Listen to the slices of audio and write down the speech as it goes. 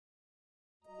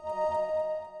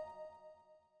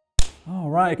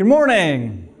right, good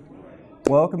morning.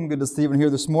 Welcome, good to see everyone here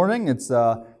this morning. It's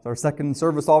our second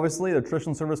service, obviously. The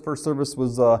traditional service, first service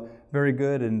was very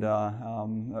good and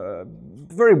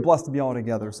very blessed to be all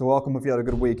together. So welcome if you had a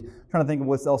good week. I'm trying to think of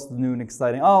what else is new and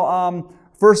exciting.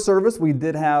 First service, we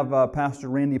did have Pastor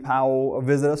Randy Powell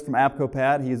visit us from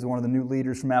APCOPAD. He is one of the new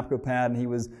leaders from APCOPAD, and he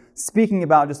was speaking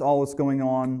about just all what's going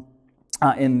on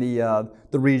in the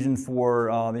region for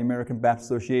the American Baptist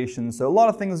Association. So a lot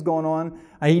of things going on.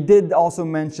 He did also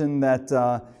mention that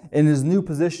in his new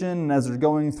position, and as they're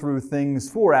going through things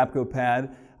for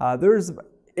APCOPAD, there's,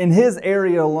 in his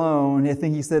area alone, I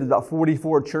think he said about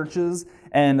 44 churches,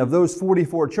 and of those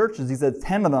 44 churches, he said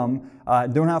 10 of them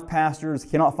don't have pastors,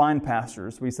 cannot find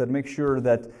pastors. So he said make sure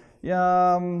that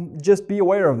just be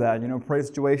aware of that, pray the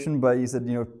situation, but he said,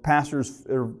 pastors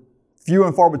are few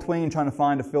and far between trying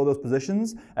to fill those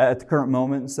positions at the current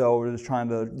moment, so we're just trying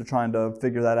to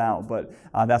figure that out. But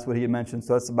that's what he had mentioned.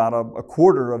 So that's about a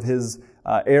quarter of his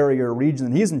area or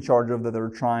region that he's in charge of that they're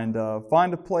trying to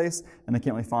find a place, and they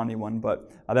can't really find anyone.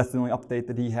 But that's the only update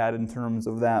that he had in terms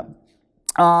of that.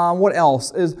 What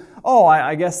else is?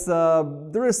 I guess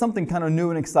there is something kind of new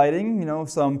and exciting.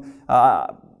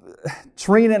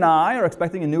 Trina and I are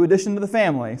expecting a new addition to the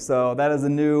family, so that is a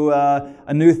new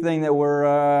thing that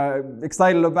we're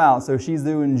excited about. So she's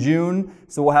due in June,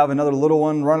 so we'll have another little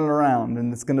one running around,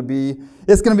 and it's gonna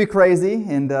be crazy.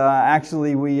 And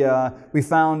actually, we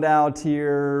found out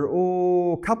here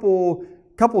a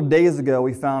couple days ago.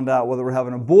 We found out whether we're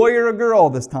having a boy or a girl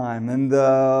this time, and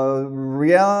the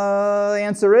real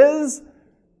answer is,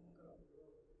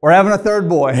 we're having a third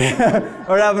boy.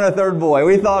 We're having a third boy.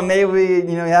 We thought maybe,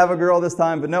 have a girl this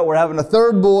time, but no, we're having a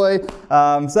third boy.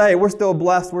 So hey, we're still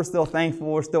blessed. We're still thankful.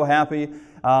 We're still happy.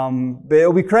 But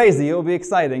it'll be crazy. It'll be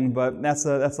exciting, but that's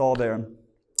all there.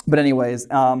 But anyways,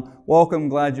 welcome.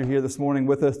 Glad you're here this morning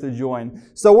with us to join.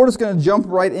 So we're just going to jump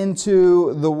right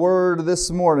into the Word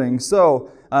this morning. So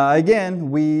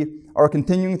again, we are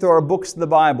continuing through our books of the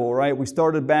Bible, right? We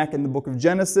started back in the book of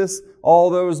Genesis all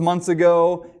those months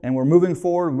ago, and we're moving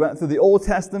forward. We went through the Old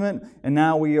Testament, and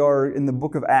now we are in the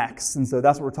book of Acts, and so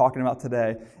that's what we're talking about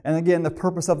today. And again, the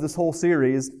purpose of this whole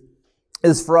series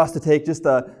is for us to take just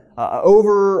a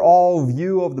overall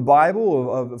view of the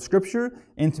Bible, of Scripture,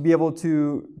 and to be able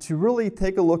to really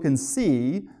take a look and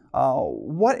see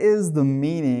what is the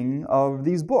meaning of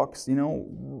these books.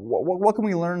 What can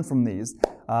we learn from these?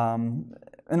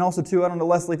 And also, too, I don't know,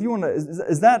 Leslie, if you want to,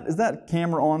 is that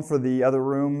camera on for the other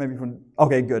room? Maybe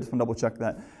okay, good. Just want to double check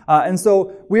that. And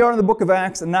so we are in the book of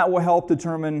Acts, and that will help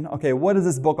determine, okay, what is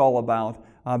this book all about?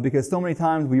 Because so many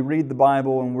times we read the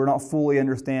Bible and we're not fully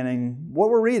understanding what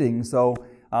we're reading. So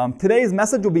today's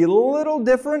message will be a little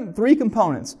different. 3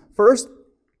 components. First,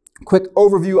 quick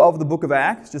overview of the book of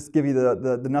Acts, just give you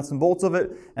the nuts and bolts of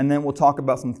it, and then we'll talk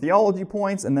about some theology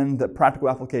points and then the practical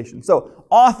application. So,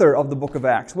 author of the book of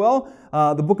Acts. Well,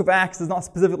 the book of Acts does not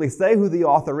specifically say who the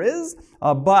author is,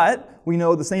 but we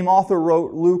know the same author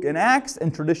wrote Luke and Acts,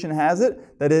 and tradition has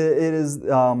it that it is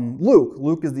Luke.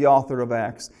 Luke is the author of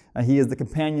Acts. He is the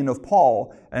companion of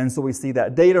Paul, and so we see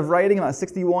that date of writing about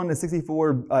 61 to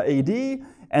 64 AD.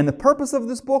 And the purpose of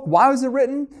this book, why was it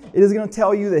written? It is going to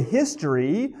tell you the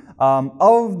history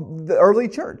of the early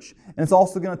church. And it's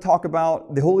also going to talk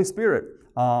about the Holy Spirit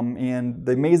and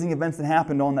the amazing events that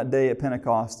happened on that day at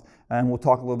Pentecost. And we'll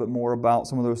talk a little bit more about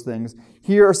some of those things.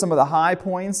 Here are some of the high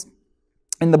points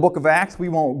in the book of Acts. We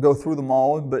won't go through them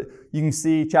all, but you can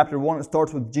see chapter 1, it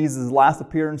starts with Jesus' last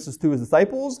appearances to his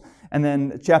disciples. And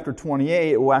then chapter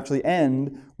 28 will actually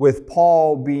end with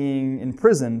Paul being in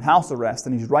prison, house arrest,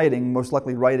 and he's most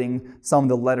likely writing some of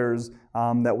the letters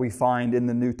that we find in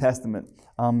the New Testament.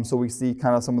 So we see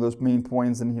kind of some of those main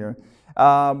points in here.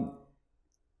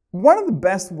 One of the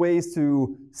best ways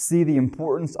to see the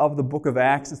importance of the book of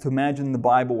Acts is to imagine the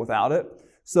Bible without it.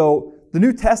 So the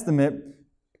New Testament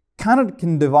kind of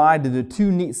can divide into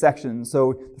 2 neat sections.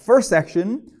 So the first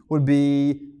section would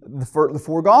be the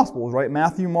 4 Gospels, right?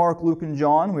 Matthew, Mark, Luke, and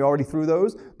John. We already threw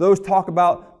those. Those talk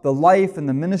about the life and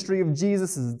the ministry of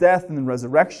Jesus, his death and the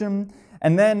resurrection.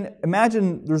 And then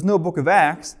imagine there's no book of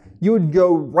Acts. You would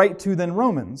go right to then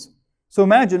Romans. So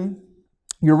imagine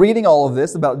you're reading all of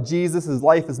this about Jesus, his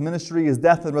life, his ministry, his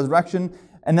death and resurrection,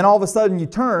 and then all of a sudden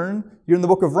you're in the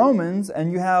book of Romans,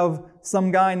 and you have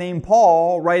some guy named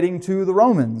Paul writing to the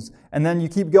Romans. And then you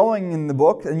keep going in the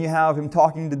book, and you have him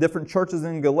talking to different churches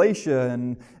in Galatia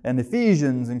and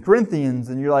Ephesians and Corinthians,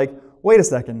 and you're like, wait a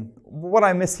second, what did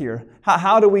I miss here?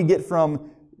 How do we get from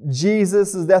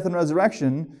Jesus' death and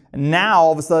resurrection, and now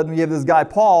all of a sudden we have this guy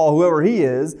Paul, whoever he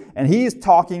is, and he's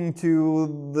talking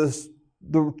to the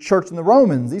the church in the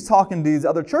Romans. He's talking to these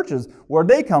other churches. Where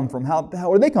they come from? How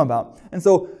did they come about? And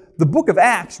so the book of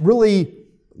Acts really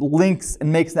links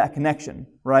and makes that connection,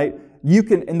 right? You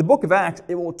can, in the book of Acts,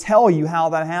 it will tell you how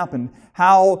that happened,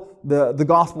 how the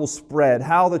gospel spread,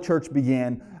 how the church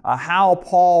began, how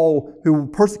Paul, who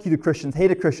persecuted Christians,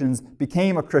 hated Christians,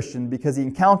 became a Christian because he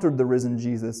encountered the risen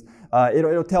Jesus.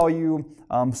 It'll tell you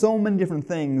so many different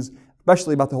things,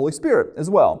 especially about the Holy Spirit as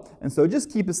well. And so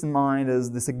just keep this in mind as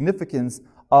the significance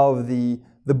of the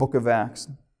book of Acts.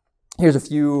 Here's a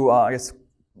few,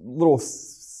 little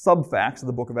sub-facts of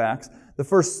the book of Acts. The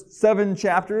first 7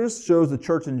 chapters shows the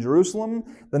church in Jerusalem.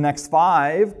 The next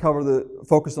 5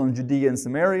 focus on Judea and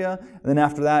Samaria. And then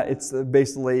after that, it's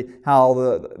basically how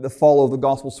the follow of the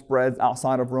gospel spreads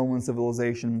outside of Roman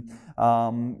civilization.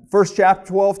 First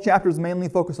 12 chapters mainly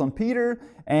focus on Peter,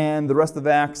 and the rest of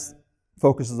Acts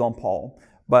focuses on Paul.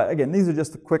 But again, these are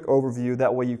just a quick overview.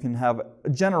 That way you can have a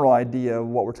general idea of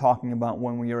what we're talking about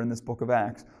when we are in this book of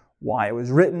Acts. Why it was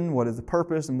written, what is the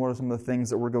purpose, and what are some of the things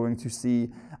that we're going to see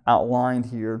outlined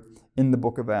here in the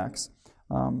book of Acts.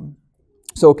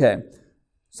 So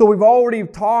we've already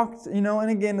talked, and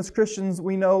again, as Christians,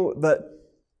 we know that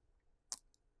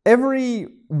every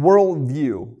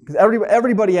worldview, because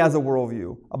everybody has a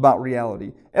worldview about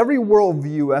reality. Every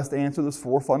worldview has to answer those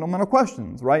 4 fundamental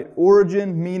questions, right?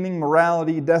 Origin, meaning,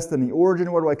 morality, destiny.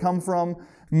 Origin, where do I come from?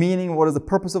 Meaning, what is the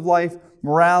purpose of life?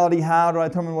 Morality, how do I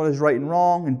determine what is right and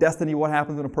wrong? And destiny, what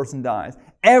happens when a person dies?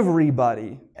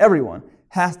 Everyone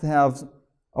has to have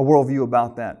a worldview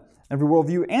about that. Every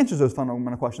worldview answers those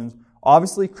fundamental questions.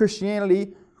 Obviously,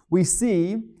 Christianity, we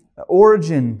see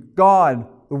origin, God,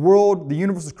 the world, the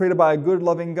universe was created by a good,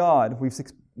 loving God.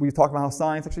 We've talked about how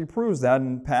science actually proves that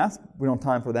in the past. We don't have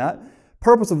time for that.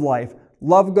 Purpose of life,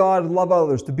 love God, love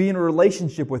others, to be in a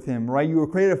relationship with Him, right? You were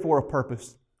created for a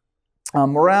purpose.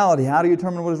 Morality, how do you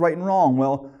determine what is right and wrong?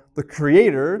 Well, the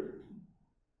Creator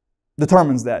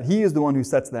determines that. He is the one who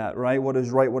sets that, right? What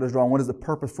is right, what is wrong? What is the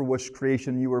purpose for which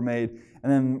creation you were made?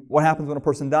 And then what happens when a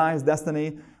person dies?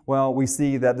 Destiny. Well, we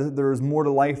see that there is more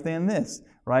to life than this,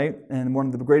 right? And one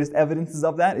of the greatest evidences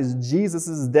of that is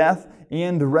Jesus' death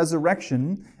and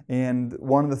resurrection. And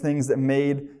one of the things that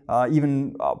made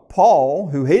even Paul,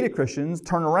 who hated Christians,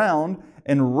 turn around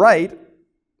and write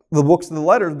the books of the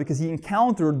letters, because he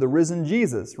encountered the risen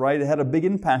Jesus, right? It had a big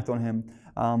impact on him.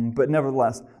 But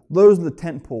nevertheless, those are the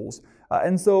tent poles.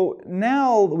 And so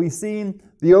now that we've seen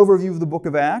the overview of the book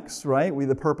of Acts, right?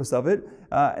 The purpose of it.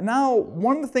 Now,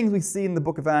 one of the things we see in the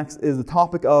book of Acts is the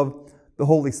topic of the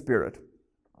Holy Spirit.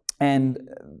 And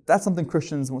that's something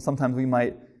Christians, sometimes we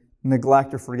might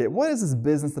neglect or forget. What is this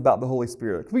business about the Holy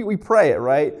Spirit? We pray it,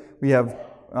 right? We have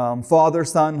Father,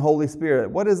 Son, Holy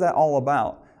Spirit. What is that all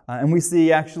about? And we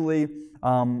see actually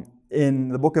in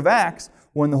the book of Acts,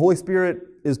 when the Holy Spirit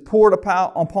is poured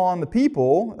upon the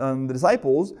people, the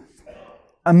disciples,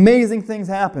 amazing things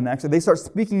happen. Actually, they start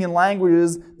speaking in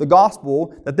languages, the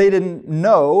gospel, that they didn't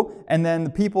know. And then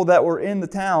the people that were in the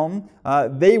town,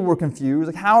 they were confused.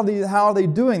 Like, how are they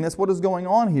doing this? What is going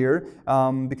on here?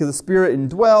 Because the Spirit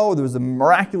indwelled, there was a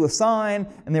miraculous sign,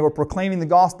 and they were proclaiming the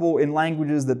gospel in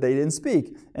languages that they didn't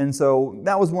speak. And so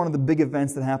that was one of the big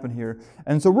events that happened here.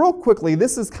 And so real quickly,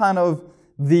 this is kind of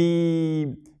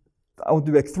I'll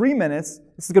do like 3 minutes.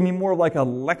 This is going to be more like a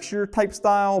lecture type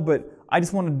style, but I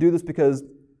just want to do this because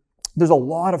there's a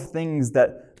lot of things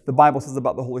that the Bible says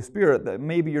about the Holy Spirit that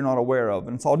maybe you're not aware of.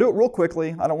 And so I'll do it real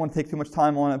quickly. I don't want to take too much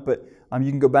time on it, but you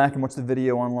can go back and watch the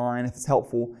video online if it's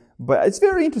helpful. But it's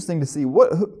very interesting to see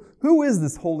who is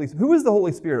the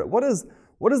Holy Spirit? What does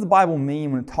the Bible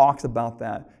mean when it talks about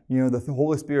that? The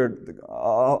Holy Spirit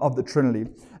of the Trinity.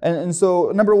 And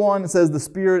so number 1, it says the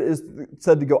Spirit is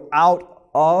said to go out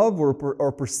of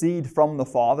or proceed from the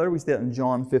Father. We see that in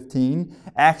John 15.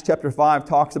 Acts chapter 5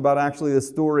 talks about actually the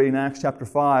story in Acts chapter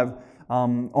 5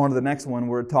 on to the next one,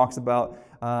 where it talks about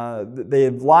they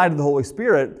have lied to the Holy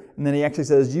Spirit, and then he actually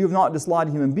says, you have not just lied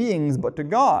to human beings, but to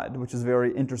God, which is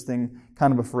very interesting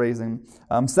kind of a phrasing.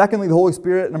 Secondly, the Holy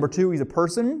Spirit, number 2, He's a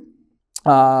person.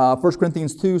 1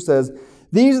 Corinthians 2 says,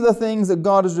 these are the things that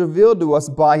God has revealed to us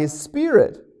by His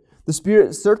Spirit. The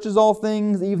Spirit searches all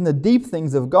things, even the deep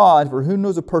things of God, for who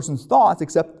knows a person's thoughts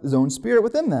except his own spirit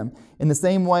within them? In the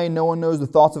same way, no one knows the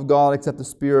thoughts of God except the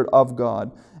Spirit of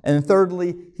God. And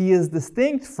thirdly, He is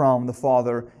distinct from the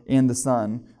Father and the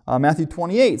Son. Matthew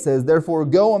 28 says, therefore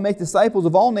go and make disciples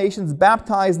of all nations,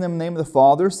 baptizing them in the name of the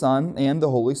Father, Son, and the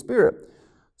Holy Spirit.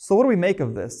 So what do we make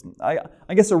of this? I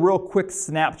guess a real quick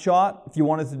snapshot, if you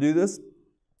wanted to do this.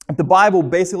 The Bible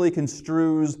basically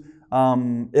construes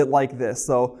it like this.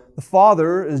 So the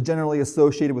Father is generally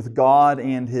associated with God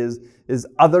and His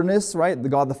otherness, right? The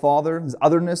God the Father, His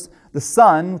otherness. The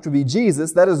Son, which would be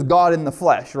Jesus, that is God in the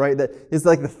flesh, right? That is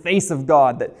like the face of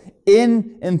God, that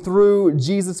in and through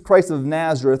Jesus Christ of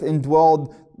Nazareth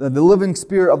indwelled the living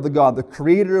Spirit of the God, the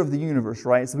Creator of the universe,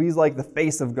 right? So He's like the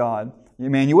face of God.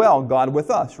 Emmanuel, God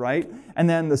with us, right? And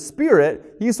then the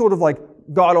Spirit, He's sort of like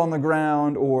God on the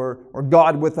ground or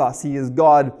God with us. He is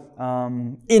God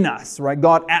in us, right?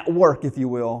 God at work, if you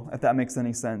will, if that makes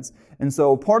any sense. And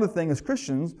so part of the thing as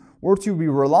Christians, we're to be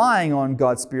relying on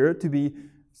God's Spirit to be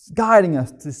guiding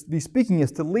us, to be speaking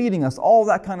us, to leading us, all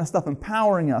that kind of stuff,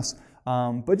 empowering us.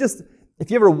 But just, if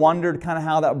you ever wondered kind of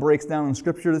how that breaks down in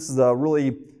Scripture, this is a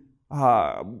really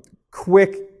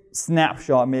quick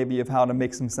snapshot maybe of how to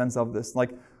make some sense of this. Like,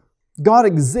 God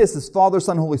exists as Father,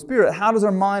 Son, Holy Spirit. How does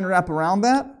our mind wrap around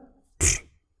that?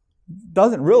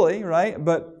 Doesn't really, right?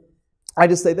 But I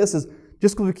just say this is,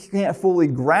 just because we can't fully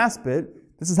grasp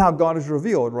it, this is how God is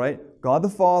revealed, right? God the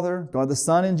Father, God the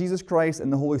Son in Jesus Christ,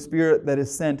 and the Holy Spirit that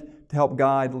is sent to help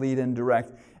guide, lead, and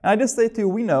direct. And I just say too,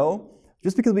 we know,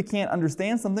 just because we can't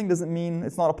understand something doesn't mean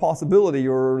it's not a possibility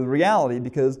or a reality,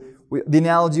 because the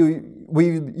analogy we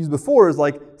used before is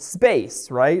like space,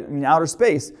 right? I mean, outer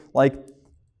space. Like,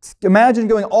 imagine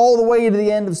going all the way to the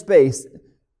end of space.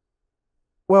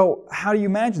 Well, how do you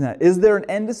imagine that? Is there an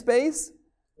end to space?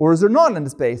 Or is there not an end to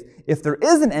space? If there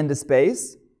is an end to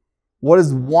space, what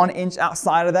is 1 inch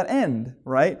outside of that end,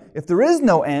 right? If there is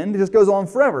no end, it just goes on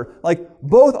forever. Like,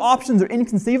 both options are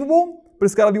inconceivable, but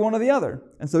it's got to be one or the other.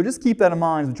 And so just keep that in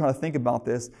mind as we try to think about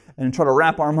this and try to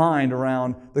wrap our mind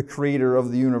around the Creator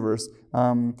of the universe.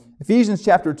 Ephesians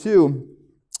chapter 2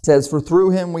 says, "For through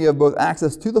Him we have both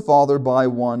access to the Father by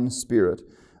one Spirit."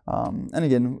 And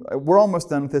again, we're almost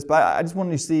done with this, but I just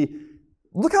wanted you to see,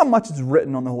 look how much is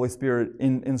written on the Holy Spirit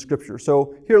in Scripture.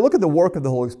 So here, look at the work of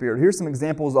the Holy Spirit. Here's some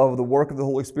examples of the work of the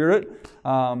Holy Spirit.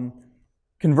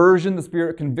 Conversion, the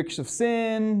Spirit convicts of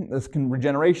sin.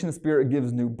 Regeneration, the Spirit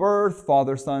gives new birth.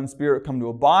 Father, Son, Spirit come to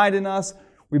abide in us.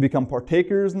 We become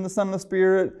partakers in the Son of the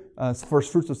Spirit.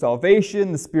 First fruits of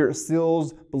salvation, the Spirit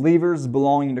seals believers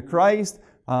belonging to Christ.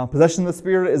 Possession of the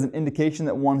Spirit is an indication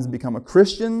that one has become a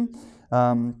Christian.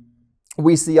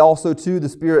 We see also, too, the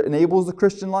Spirit enables the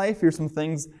Christian life. Here's some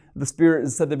things the Spirit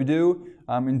is said to do.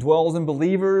 Indwells in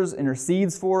believers,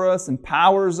 intercedes for us,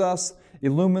 empowers us,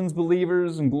 illumines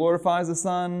believers and glorifies the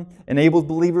Son, enables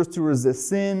believers to resist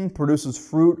sin, produces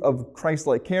fruit of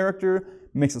Christ-like character,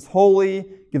 makes us holy,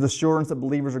 gives assurance that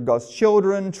believers are God's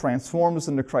children, transforms us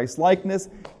into Christ-likeness,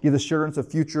 gives assurance of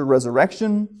future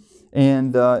resurrection,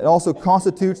 and it also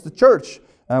constitutes the church.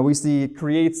 We see it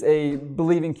creates a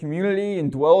believing community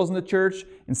and dwells in the church,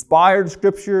 inspired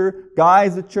Scripture,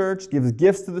 guides the church, gives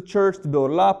gifts to the church to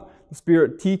build it up. The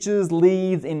Spirit teaches,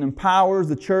 leads, and empowers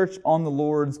the church on the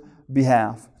Lord's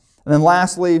behalf. And then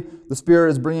lastly, the Spirit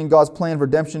is bringing God's plan of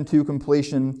redemption to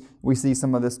completion. We see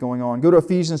some of this going on. Go to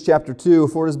Ephesians chapter 2.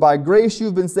 "For it is by grace you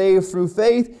have been saved through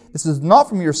faith. This is not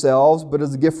from yourselves, but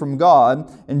is a gift from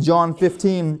God." And John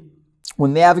 15,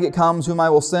 "When the Advocate comes, whom I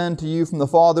will send to you from the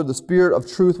Father, the Spirit of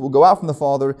truth will go out from the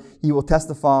Father. He will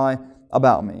testify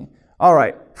about me." All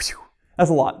right. That's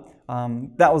a lot.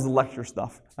 That was the lecture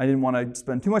stuff. I didn't want to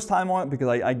spend too much time on it because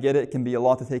I get it. It can be a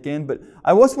lot to take in. But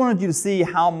I just wanted you to see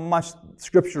how much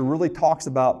Scripture really talks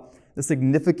about the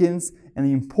significance and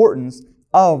the importance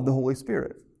of the Holy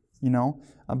Spirit.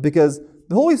 Because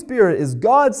the Holy Spirit is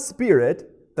God's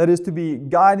Spirit that is to be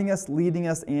guiding us, leading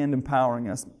us, and empowering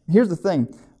us. Here's the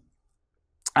thing.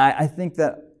 I think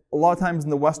that a lot of times in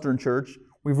the Western church,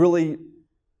 we've really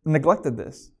neglected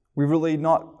this. We've really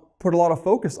not put a lot of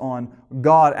focus on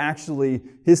God actually,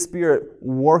 His Spirit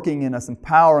working in us,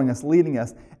 empowering us, leading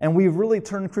us. And we've really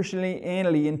turned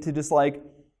Christianity into just like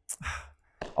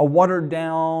a watered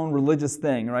down religious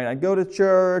thing, right? I go to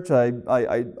church, I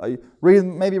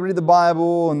read the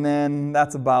Bible, and then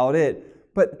that's about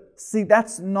it. But see,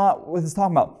 that's not what it's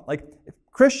talking about. Like,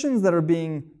 Christians that are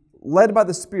being led by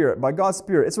the Spirit, by God's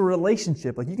Spirit, it's a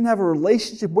relationship. Like, you can have a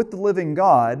relationship with the living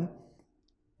God,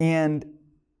 and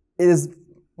it is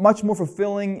much more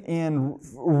fulfilling and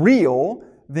real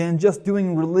than just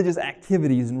doing religious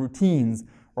activities and routines,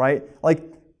 right?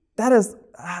 Like, that is,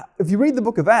 if you read the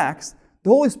book of Acts, the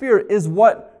Holy Spirit is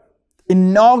what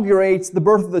inaugurates the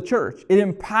birth of the church. It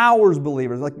empowers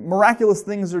believers. Like, miraculous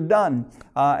things are done.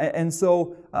 And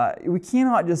so we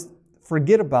cannot just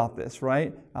forget about this,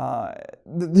 right?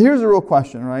 Here's a real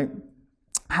question, right?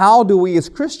 How do we as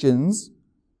Christians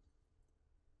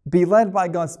be led by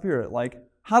God's Spirit? Like,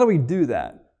 how do we do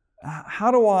that?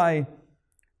 How do I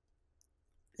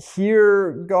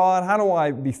hear God? How do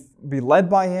I be led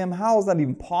by Him? How is that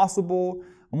even possible?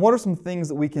 And what are some things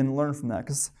that we can learn from that?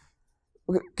 Because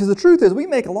the truth is, we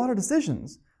make a lot of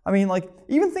decisions. I mean, like,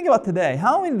 even think about today.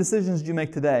 How many decisions did you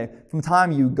make today? From the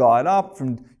time you got up,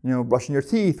 from brushing your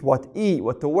teeth, what to eat,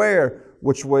 what to wear,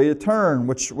 which way to turn,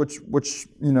 which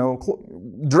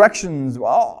directions,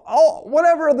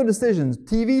 whatever other decisions,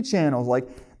 TV channels. Like,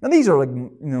 now these are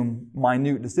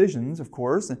minute decisions, of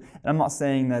course. And I'm not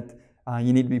saying that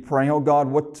you need to be praying, oh God,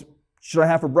 what should I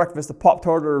have for breakfast? A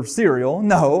Pop-Tart or cereal?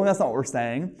 No, that's not what we're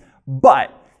saying.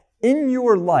 But in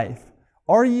your life,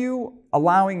 are you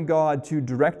allowing God to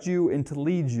direct you and to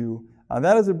lead you?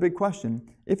 That is a big question.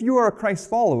 If you are a Christ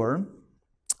follower,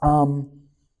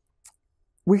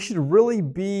 we should really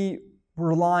be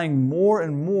relying more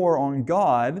and more on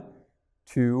God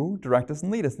to direct us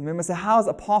and lead us. And we might say, how is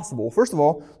that possible? First of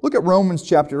all, look at Romans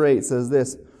chapter 8. It says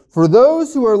this, "For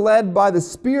those who are led by the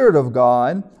Spirit of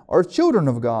God are children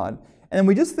of God." And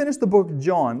we just finished the book of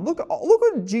John. Look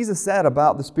what Jesus said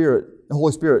about the Spirit, the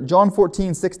Holy Spirit. John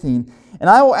 14:16. "And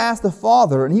I will ask the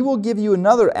Father, and He will give you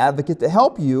another advocate to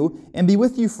help you and be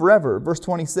with you forever." Verse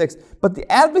 26. "But the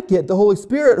advocate, the Holy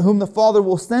Spirit, whom the Father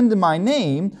will send in my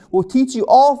name, will teach you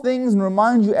all things and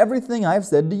remind you everything I have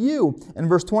said to you." And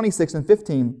verse 26 and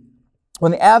 15.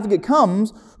 "When the advocate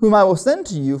comes, whom I will send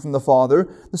to you from the Father,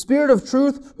 the Spirit of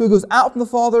truth who goes out from the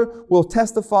Father will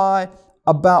testify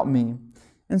about me."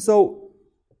 And so,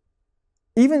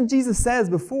 even Jesus says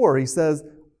before, He says,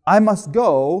 I must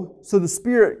go so the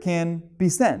Spirit can be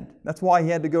sent. That's why He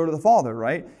had to go to the Father,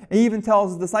 right? And He even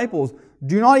tells His disciples,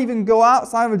 do not even go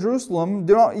outside of Jerusalem,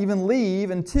 do not even leave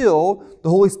until the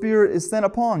Holy Spirit is sent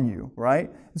upon you, right?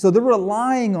 And so they're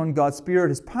relying on God's Spirit,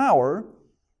 His power.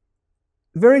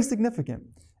 Very significant.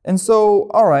 And so,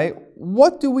 all right,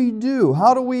 what do we do?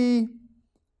 How do we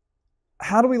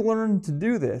learn to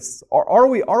do this? Are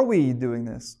we doing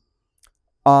this?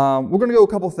 We're going to go a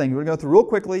couple things. We're going to go through real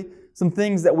quickly some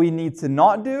things that we need to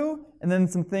not do, and then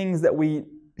some things that we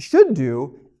should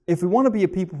do if we want to be a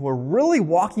people who are really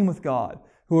walking with God,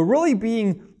 who are really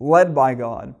being led by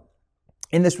God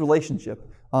in this relationship.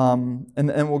 And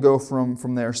we'll go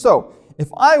from there. So, if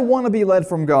I want to be led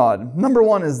from God, number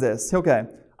one is this. Okay,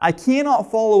 I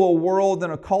cannot follow a world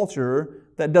and a culture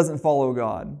that doesn't follow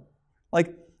God.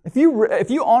 Like, if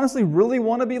you honestly really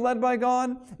want to be led by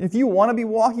God, if you want to be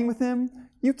walking with Him,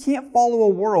 you can't follow a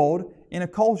world in a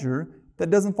culture that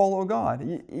doesn't follow God.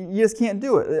 You just can't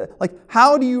do it. Like,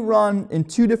 how do you run in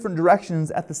two different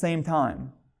directions at the same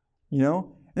time?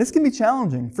 This can be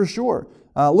challenging, for sure.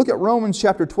 Look at Romans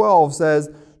chapter 12 says,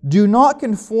 "Do not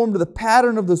conform to the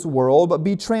pattern of this world, but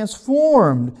be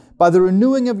transformed by the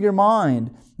renewing of your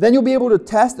mind. Then you'll be able to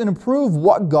test and approve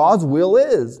what God's will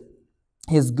is,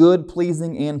 His good,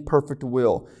 pleasing, and perfect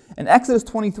will." And Exodus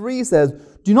 23 says,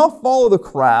 "Do not follow the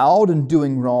crowd in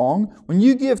doing wrong. When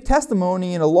you give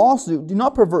testimony in a lawsuit, do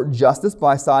not pervert justice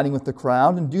by siding with the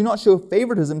crowd, and do not show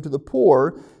favoritism to the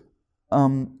poor,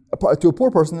 to a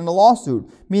poor person in a lawsuit."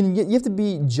 Meaning you have to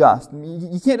be just.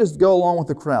 You can't just go along with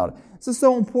the crowd. This is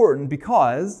so important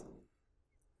because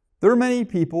there are many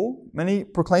people, many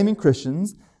proclaiming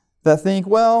Christians, that think,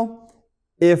 well,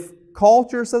 if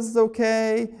culture says it's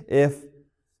okay, if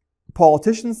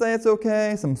politicians say it's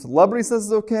okay, some celebrity says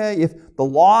it's okay, if the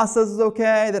law says it's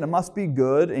okay, then it must be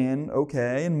good and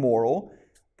okay and moral.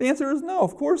 The answer is no,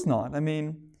 of course not. I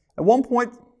mean, at one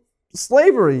point,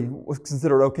 slavery was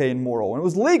considered okay and moral, and it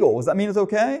was legal. Does that mean it's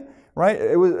okay? Right?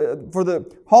 It was for the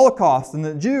Holocaust and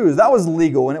the Jews, that was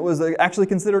legal, and it was actually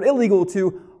considered illegal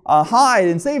to hide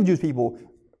and save Jewish people.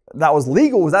 That was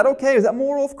legal. Was that okay? Is that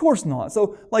moral? Of course not.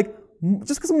 So,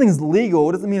 just because something is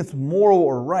legal doesn't mean it's moral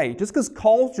or right. Just because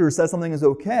culture says something is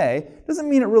okay doesn't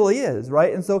mean it really is,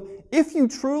 right? And so if you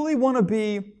truly want to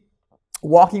be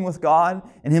walking with God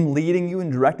and Him leading you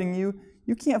and directing you,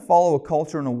 you can't follow a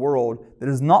culture in a world that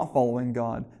is not following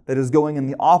God, that is going in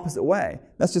the opposite way.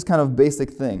 That's just kind of a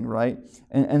basic thing, right?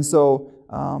 And so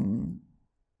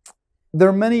there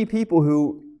are many people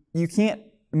who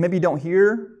maybe don't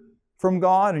hear from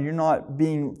God, or you're not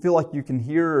feel like you can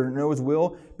hear or know His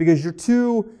will because you're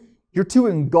too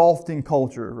engulfed in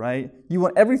culture, right? You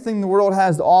want everything the world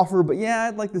has to offer, but yeah,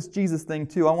 I'd like this Jesus thing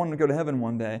too. I want to go to heaven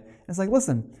one day. It's like,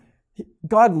 listen,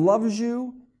 God loves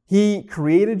you. He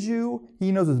created you.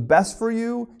 He knows what's best for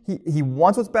you. He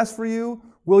wants what's best for you.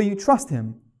 Will you trust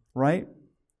Him, right?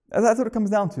 That's what it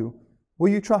comes down to. Will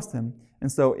you trust Him?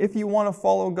 And so if you want to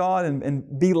follow God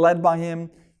and be led by Him,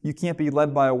 you can't be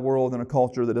led by a world and a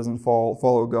culture that doesn't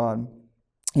follow God.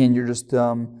 And you're just,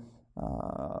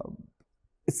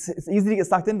 it's easy to get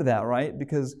sucked into that, right?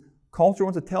 Because culture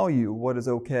wants to tell you what is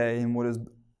okay and what is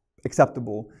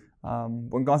acceptable.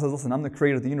 When God says, listen, I'm the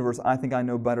creator of the universe, I think I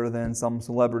know better than some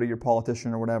celebrity or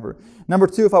politician or whatever. Number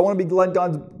two, if I want to be led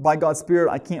by God's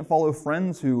Spirit, I can't follow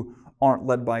friends who aren't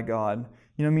led by God.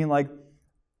 You know what I mean? Like,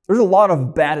 there's a lot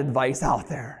of bad advice out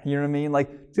there. You know what I mean?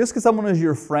 Like, just because someone is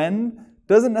your friend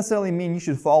doesn't necessarily mean you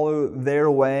should follow their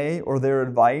way or their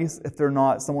advice if they're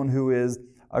not someone who is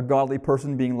a godly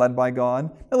person being led by God.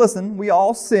 Now listen, we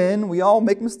all sin, we all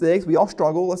make mistakes, we all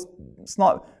struggle. Let's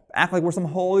not act like we're some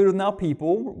holier than thou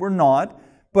people. We're not.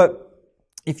 But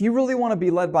if you really want to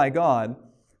be led by God,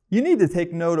 you need to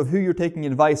take note of who you're taking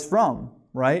advice from,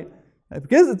 right?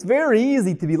 Because it's very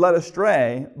easy to be led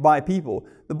astray by people.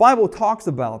 The Bible talks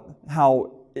about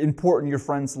how important your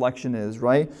friend selection is,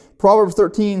 right? Proverbs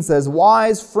 13 says,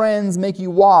 wise friends make you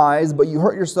wise, but you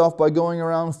hurt yourself by going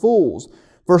around fools.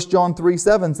 1 John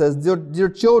 3:7 says, Dear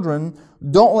children,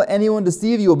 don't let anyone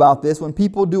deceive you about this. When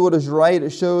people do what is right,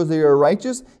 it shows they are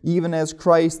righteous, even as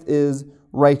Christ is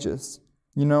righteous.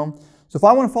 You know? So if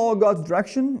I want to follow God's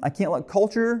direction, I can't let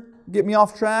culture get me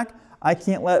off track. I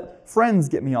can't let friends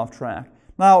get me off track.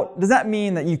 Now, does that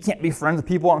mean that you can't be friends with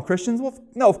people who aren't Christians? Well,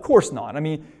 no, of course not. I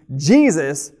mean,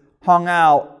 Jesus hung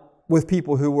out with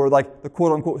people who were like the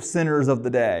quote-unquote sinners of the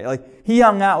day. Like, He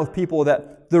hung out with people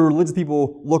that the religious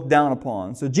people looked down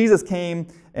upon. So Jesus came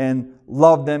and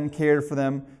loved them, cared for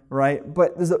them, right?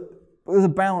 But there's a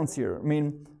balance here. I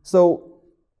mean, so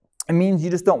it means you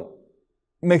just don't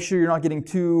make sure you're not getting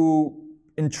too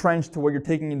entrenched to where you're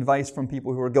taking advice from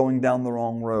people who are going down the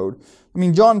wrong road. I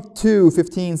mean, John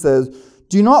 2:15 says,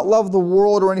 do not love the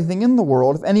world or anything in the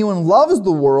world. If anyone loves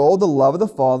the world, the love of the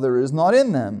Father is not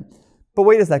in them. But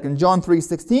wait a second, John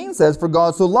 3:16 says, for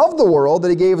God so loved the world that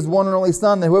He gave His one and only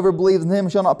Son, that whoever believes in Him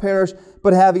shall not perish,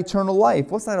 but have eternal life.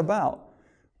 What's that about?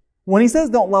 When He says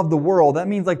don't love the world, that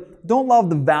means like don't love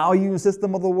the value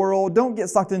system of the world. Don't get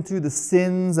sucked into the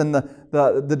sins and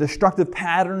the destructive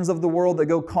patterns of the world that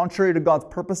go contrary to God's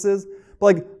purposes.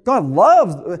 But like God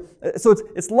loves, so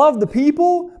it's love the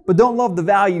people, but don't love the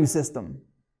value system.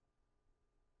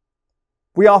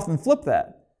 We often flip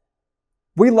that.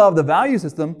 We love the value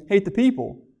system, hate the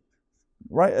people.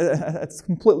 Right? That's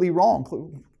completely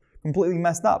wrong, completely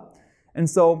messed up. And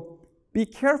so be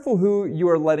careful who you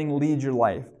are letting lead your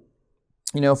life.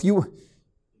 You know, if you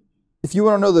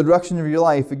want to know the direction of your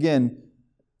life, again,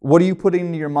 what are you putting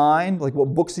into your mind? Like,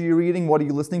 what books are you reading? What are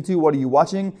you listening to? What are you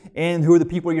watching? And who are the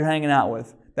people you're hanging out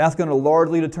with? That's going to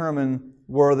largely determine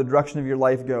where the direction of your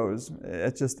life goes.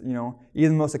 It's just, you know,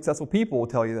 even the most successful people will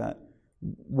tell you that.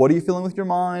 What are you feeling with your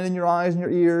mind and your eyes and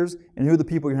your ears? And who are the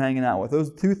people you're hanging out with?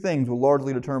 Those two things will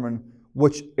largely determine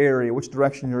which area, which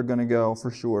direction you're going to go for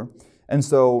sure. And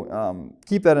so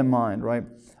keep that in mind, right?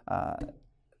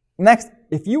 Next,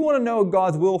 if you want to know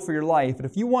God's will for your life, and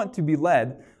if you want to be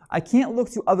led, I can't look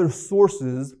to other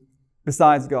sources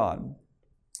besides God.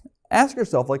 Ask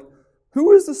yourself, like,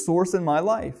 who is the source in my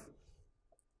life?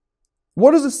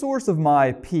 What is the source of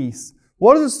my peace?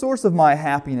 What is the source of my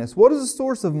happiness? What is the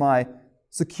source of my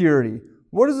security?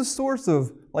 What is the source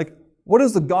of, like, what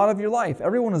is the God of your life?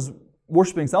 Everyone is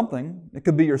worshiping something. It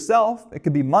could be yourself. It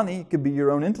could be money. It could be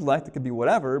your own intellect. It could be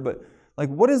whatever. But, like,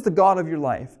 what is the God of your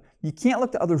life? You can't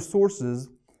look to other sources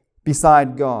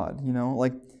beside God, you know?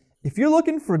 Like, if you're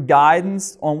looking for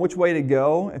guidance on which way to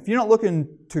go, if you're not looking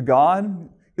to God,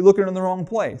 you're looking in the wrong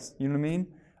place. You know what I mean?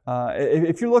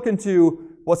 If you're looking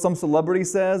to what some celebrity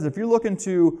says, if you're looking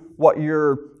to what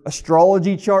your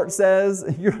astrology chart says,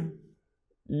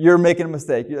 you're making a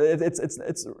mistake.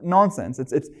 It's nonsense.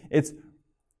 It's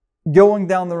going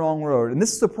down the wrong road. And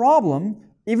this is a problem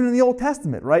even in the Old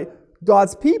Testament, right?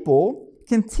 God's people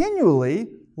continually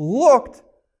looked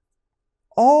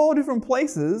all different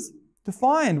places to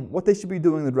find what they should be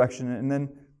doing in the direction. And then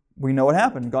we know what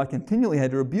happened. God continually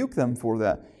had to rebuke them for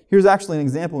that. Here's actually an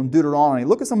example in Deuteronomy.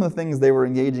 Look at some of the things they were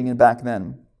engaging in back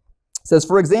then. It says,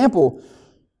 for example,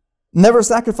 never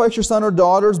sacrifice your son or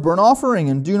daughter's burnt offering,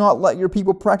 and do not let your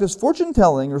people practice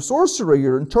fortune-telling or sorcery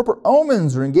or interpret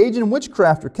omens or engage in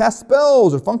witchcraft or cast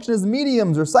spells or function as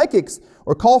mediums or psychics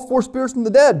or call forth spirits from the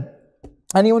dead.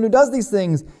 Anyone who does these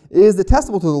things is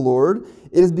detestable to the Lord.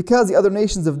 It is because the other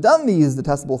nations have done these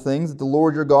detestable things that the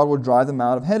Lord your God will drive them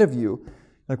out ahead of you.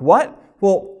 Like, what?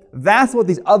 Well, that's what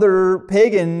these other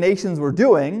pagan nations were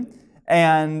doing.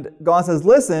 And God says,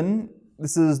 listen,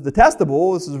 this is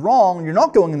detestable, this is wrong, you're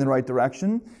not going in the right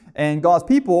direction. And God's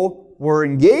people were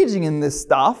engaging in this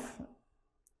stuff.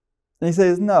 And He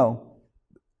says, no.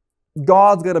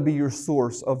 God's got to be your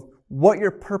source of what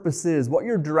your purpose is, what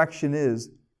your direction is.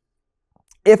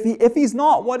 If He's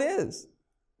not, what is?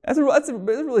 That's a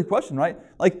really question, right?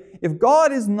 Like, if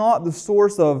God is not the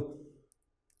source of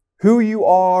who you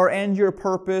are and your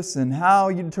purpose and how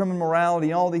you determine morality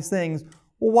and all these things,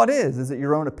 well, what is? Is it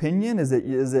your own opinion? Is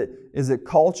it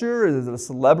culture? Is it a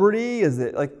celebrity? Is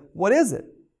it what is it?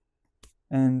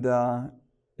 And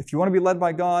if you want to be led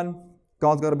by God,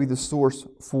 God's got to be the source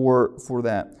for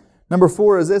that. Number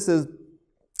 4 is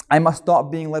I must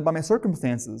stop being led by my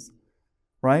circumstances,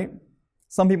 right?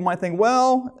 Some people might think,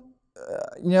 well,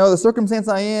 the circumstance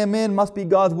I am in must be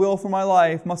God's will for my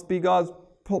life, must be God's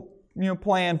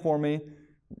plan for me.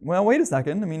 Well, wait a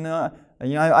second. I mean,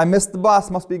 I missed the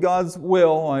bus, must be God's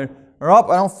will. I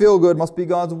don't feel good, must be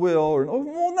God's will.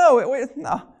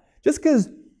 No. Just because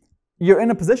you're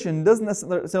in a position doesn't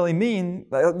necessarily mean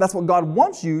that's what God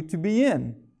wants you to be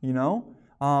in,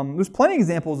 There's plenty of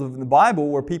examples of the Bible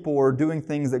where people were doing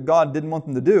things that God didn't want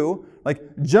them to do. Like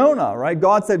Jonah, right?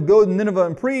 God said, go to Nineveh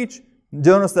and preach.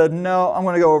 Jonah said, no, I'm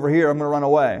going to go over here. I'm going to run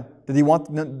away. Did he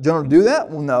want Jonah to do that?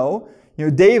 Well, no.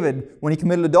 David, when he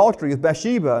committed adultery with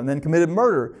Bathsheba and then committed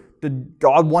murder, did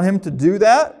God want him to do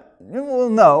that? Well,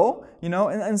 no.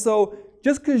 And so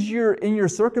just because you're in your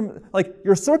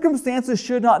circumstances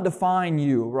should not define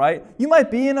you, right? You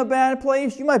might be in a bad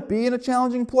place. You might be in a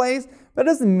challenging place. But it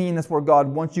doesn't mean that's where God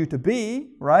wants you to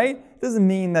be, right? It doesn't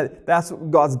mean that that's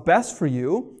God's best for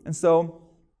you. And so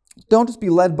don't just be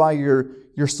led by your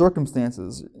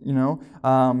circumstances,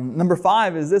 Number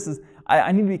 5 is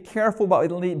I need to be careful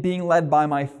about being led by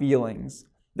my feelings.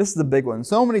 This is a big one.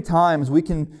 So many times we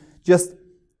can just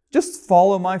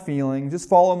follow my feelings, just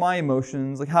follow my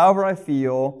emotions, however I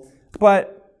feel.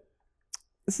 But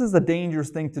this is a dangerous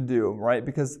thing to do, right?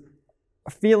 Because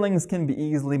feelings can be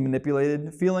easily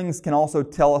manipulated. Feelings can also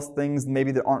tell us things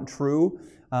maybe that aren't true.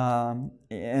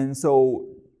 And so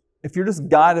if you're just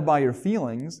guided by your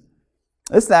feelings,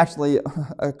 this is actually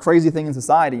a crazy thing in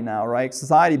society now, right?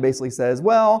 Society basically says,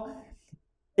 well,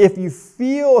 if you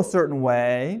feel a certain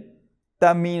way,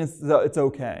 that means it's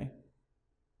okay.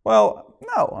 Well,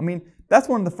 no. I mean, that's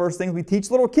one of the first things we teach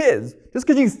little kids. Just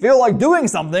because you feel like doing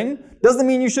something doesn't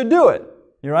mean you should do it.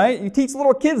 Right? You teach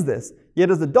little kids this. Yet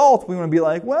as adults, we want to be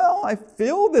like, well, I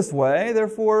feel this way,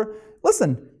 therefore,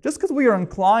 listen, just because we are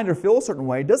inclined or feel a certain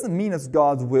way doesn't mean it's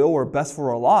God's will or best for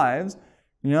our lives.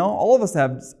 All of us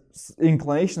have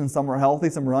inclinations. Some are healthy,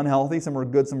 some are unhealthy, some are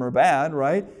good, some are bad,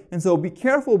 right? And so be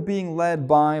careful being led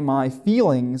by my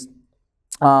feelings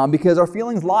because our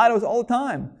feelings lie to us all the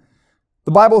time.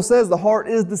 The Bible says the heart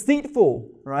is deceitful,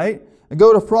 right? And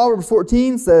go to Proverbs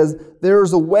 14, says,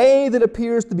 there's a way that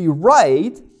appears to be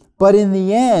right, but in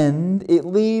the end it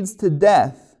leads to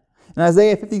death. And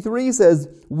Isaiah 53 says,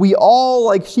 we all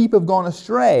like sheep have gone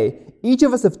astray. Each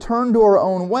of us have turned to our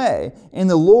own way, and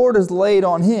the Lord has laid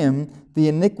on him the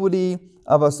iniquity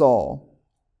of us all.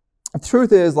 The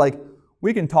truth is,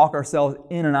 we can talk ourselves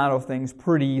in and out of things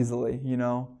pretty easily,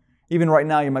 Even right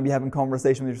now, you might be having a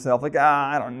conversation with yourself,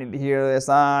 I don't need to hear this,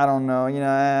 I don't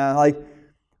know,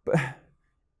 But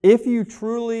if you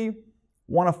truly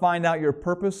want to find out your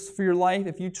purpose for your life,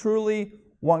 if you truly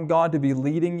want God to be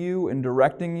leading you and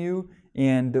directing you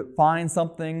and find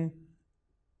something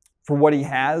for what He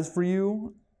has for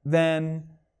you, then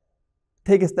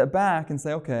take a step back and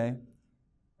say, okay,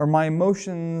 are my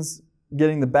emotions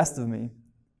getting the best of me?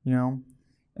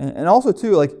 And also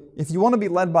too, if you want to be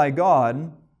led by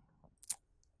God,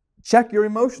 check your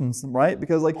emotions, right?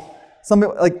 Because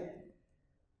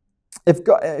if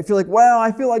you're like, well,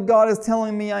 I feel like God is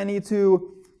telling me I need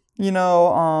to,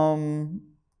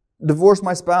 divorce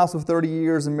my spouse of 30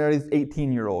 years and marry this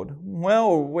 18-year-old.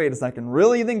 Well, wait a second.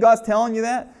 Really? You think God's telling you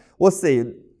that? Let's see.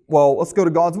 Well, let's go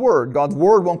to God's Word. God's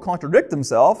Word won't contradict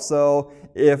Himself, so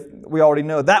if we already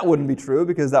know that wouldn't be true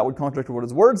because that would contradict what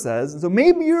His Word says. And so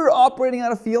maybe you're operating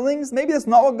out of feelings. Maybe that's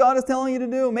not what God is telling you to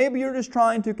do. Maybe you're just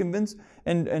trying to convince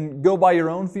and go by your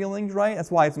own feelings, right?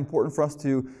 That's why it's important for us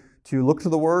to look to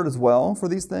the Word as well for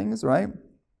these things, right?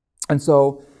 And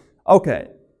so, okay,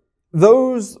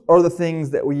 those are the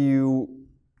things that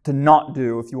to not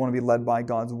do if you want to be led by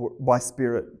by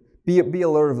Spirit. Be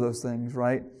alert of those things,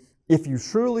 right? If you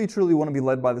truly, truly want to be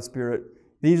led by the Spirit,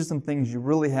 these are some things you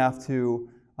really have to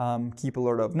keep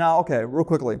alert of. Now, okay, real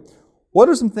quickly, what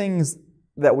are some things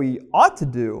that we ought to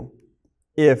do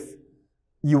if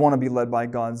you want to be led by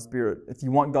God's Spirit? If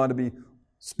you want God to be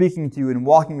speaking to you and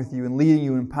walking with you and leading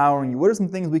you and empowering you, what are some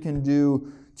things we can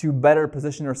do to better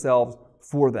position ourselves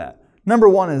for that? Number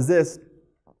one is this: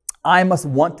 I must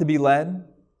want to be led.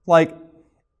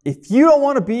 If you don't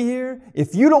want to be here,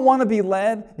 if you don't want to be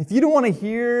led, if you don't want to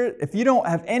hear, if you don't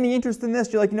have any interest in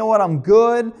this, you're like, you know what, I'm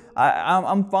good,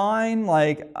 I'm fine,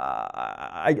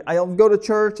 I'll go to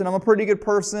church and I'm a pretty good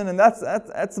person and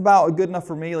that's about good enough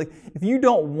for me. If you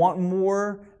don't want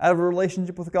more out of a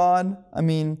relationship with God,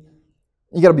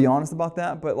 You got to be honest about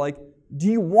that, but like, do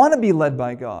you want to be led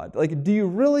by God? Like, do you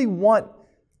really want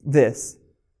this?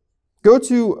 Go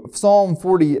to Psalm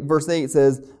 40, verse 8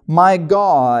 says, "My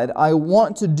God, I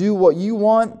want to do what you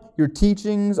want. Your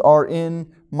teachings are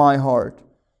in my heart."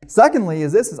 Secondly,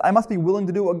 I must be willing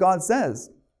to do what God says.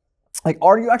 Like,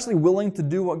 are you actually willing to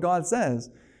do what God says?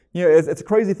 You know, it's a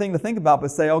crazy thing to think about,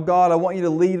 but say, "Oh God, I want you to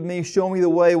lead me, show me the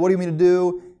way. What do you want me to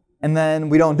do?" And then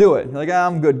we don't do it. You're like,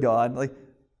 "I'm good, God." Like,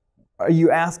 are you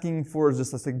asking for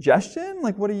just a suggestion?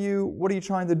 Like, what are you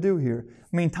trying to do here?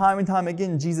 I mean, time and time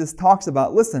again, Jesus talks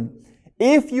about, listen,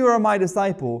 if you are my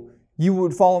disciple, you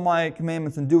would follow my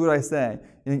commandments and do what I say.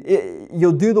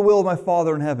 You'll do the will of my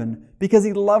Father in heaven because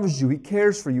He loves you. He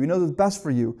cares for you. He knows what's best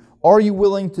for you. Are you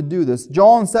willing to do this?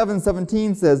 John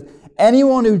 7:17 says,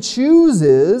 "Anyone who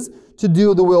chooses to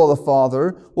do the will of the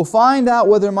Father will find out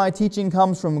whether my teaching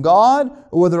comes from God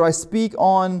or whether I speak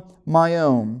on my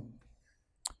own."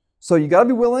 So you got to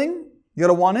be willing, you got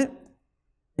to want it,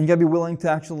 and you got to be willing to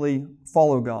actually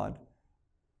follow God.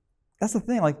 That's the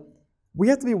thing. Like, we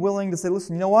have to be willing to say,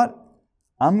 listen, you know what?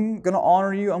 I'm going to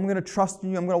honor you. I'm going to trust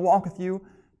you. I'm going to walk with you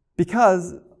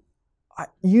because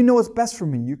you know what's best for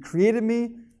me. You created me,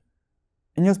 and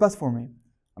you know what's best for me.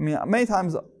 I mean, many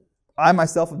times I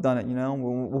myself have done it, you know,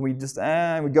 when we just,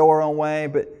 we go our own way,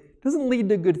 but it doesn't lead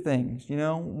to good things, you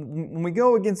know. When we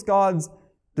go against God's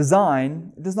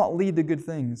design, it does not lead to good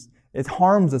things. It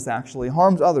harms us, actually. It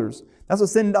harms others. That's what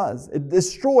sin does. It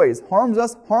destroys, harms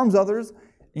us, harms others,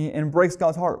 and breaks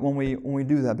God's heart when we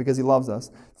do that because He loves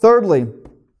us. Thirdly,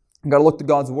 we've got to look to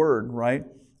God's Word, right?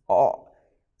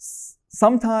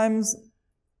 Sometimes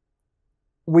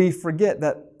we forget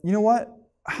that, you know what?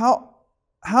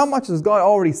 How much has God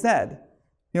already said?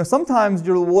 You know, sometimes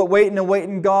you're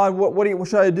waiting, God, what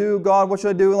should I do? God, what should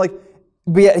I do? Like,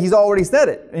 but yet He's already said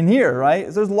it in here, right?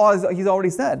 So there's a lot He's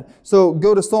already said. So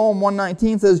go to Psalm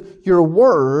 119, says, "Your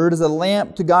word is a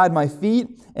lamp to guide my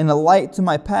feet and a light to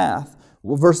my path."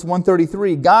 Well, verse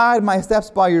 133, "Guide my steps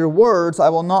by your words, I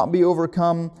will not be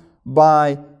overcome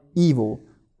by evil."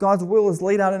 God's will is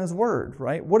laid out in His Word,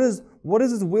 right? What is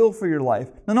His will for your life?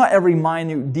 Now, not every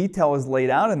minute detail is laid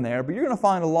out in there, but you're going to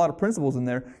find a lot of principles in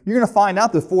there. You're going to find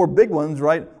out the 4 big ones,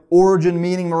 right? Origin,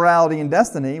 meaning, morality, and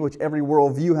destiny, which every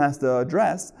worldview has to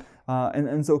address.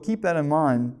 And so keep that in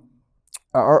mind.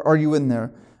 Are you in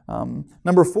there?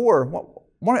 Number 4,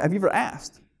 what have you ever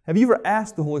asked? Have you ever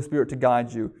asked the Holy Spirit to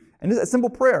guide you? And it's a simple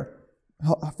prayer.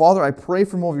 Father, I pray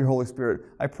for more of your Holy Spirit.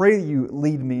 I pray that you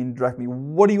lead me and direct me.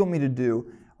 What do you want me to do?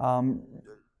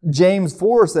 James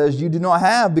 4 says, "You do not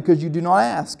have because you do not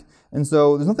ask." And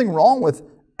so there's nothing wrong with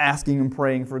asking and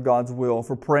praying for God's will,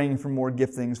 for praying for more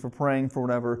giftings, for praying for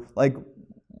whatever. Like,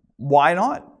 why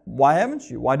not? Why haven't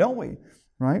you? Why don't we?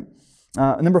 Right?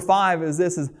 Number 5 is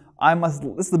this is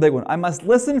the big one. I must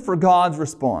listen for God's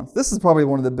response. This is probably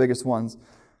one of the biggest ones.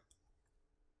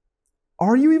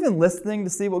 Are you even listening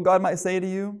to see what God might say to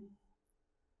you?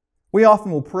 We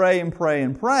often will pray and pray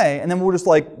and pray, and then we'll just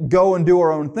like go and do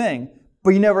our own thing. But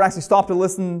you never actually stop to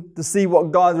listen to see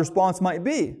what God's response might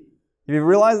be. Have you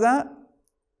realized that?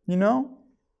 You know?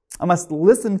 I must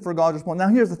listen for God's response. Now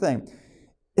here's the thing.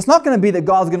 It's not going to be that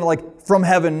God's going to like from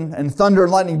heaven and thunder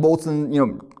and lightning bolts and, you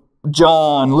know,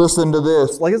 John, listen to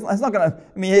this. Like it's not going to,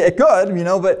 I mean, it could, you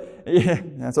know, but yeah,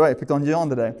 that's all right. I picked on John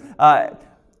today.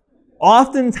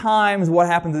 Oftentimes what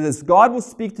happens is this. God will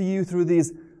speak to you through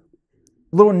these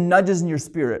little nudges in your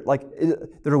spirit. Like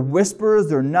they're whispers,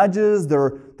 they're nudges,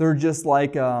 they're just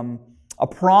like a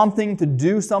prompting to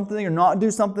do something or not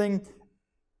do something.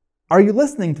 Are you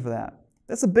listening to that?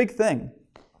 That's a big thing.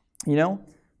 You know?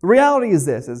 The reality is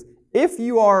this, is if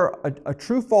you are a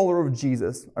true follower of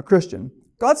Jesus, a Christian,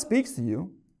 God speaks to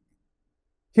you.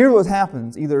 Here's what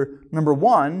happens. Either, number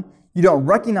 1, you don't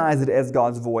recognize it as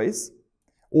God's voice,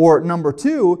 or number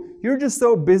 2, you're just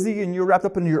so busy and you're wrapped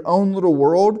up in your own little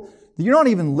world that you're not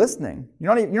even listening.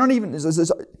 You're not even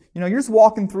you're just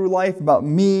walking through life about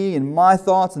me and my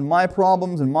thoughts and my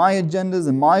problems and my agendas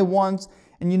and my wants,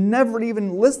 and you're never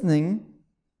even listening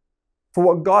for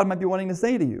what God might be wanting to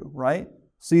say to you, right?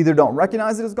 So you either don't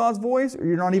recognize it as God's voice or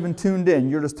you're not even tuned in.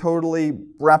 You're just totally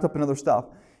wrapped up in other stuff.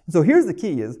 And so here's the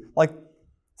key is, like,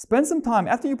 spend some time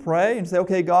after you pray and say,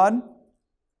 okay, God,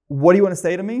 what do you want to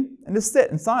say to me? And just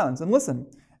sit in silence and listen.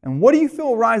 And what do you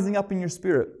feel rising up in your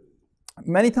spirit?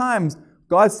 Many times,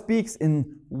 God speaks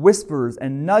in whispers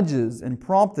and nudges and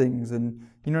promptings and,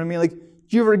 you know what I mean? Like,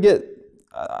 do you ever get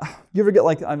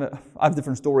like, I have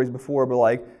different stories before, but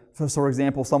like, for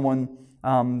example, someone,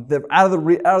 that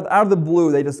out of the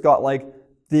blue, they just got like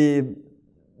the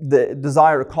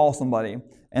desire to call somebody,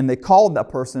 and they called that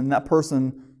person, and that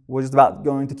person was just about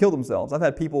going to kill themselves. I've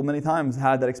had people many times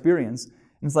had that experience,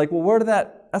 And it's like, well,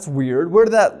 that's weird. Where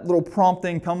did that little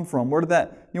prompting come from? Where did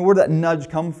that nudge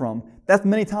come from? That's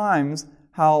many times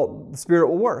how the Spirit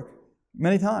will work.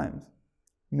 Many times.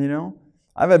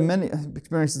 I've had many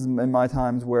experiences in my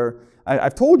times where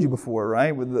I've told you before, right?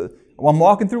 I'm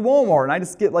walking through Walmart and I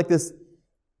just get like this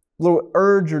little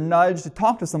urge or nudge to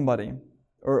talk to somebody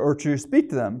or to speak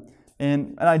to them.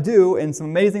 And I do, and some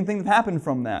amazing things have happened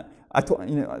from that.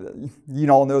 You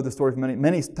all know the story from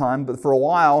many times, but for a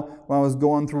while, when I was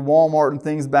going through Walmart and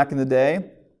things back in the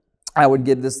day, I would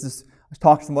get this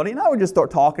talk to somebody, and I would just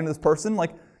start talking to this person,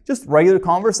 like just regular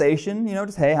conversation,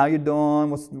 just, hey, how you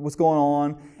doing? What's going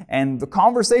on? And the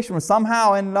conversation would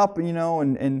somehow ended up,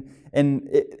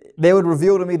 they would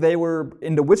reveal to me they were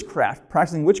into witchcraft,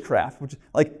 practicing witchcraft, which,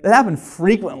 like, that happened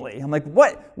frequently. I'm like,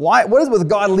 what? Why? What is with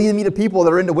God leading me to people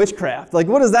that are into witchcraft? Like,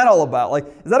 what is that all about? Like,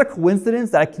 is that a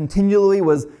coincidence that I continually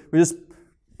was just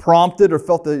prompted or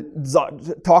felt to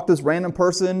talk to this random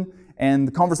person and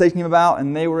the conversation came about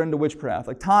and they were into witchcraft?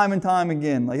 Like, time and time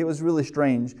again. Like, it was really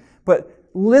strange. But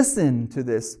listen to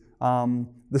this. The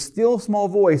still small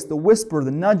voice, the whisper,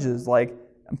 the nudges. Like,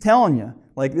 I'm telling you,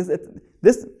 like,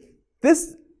 this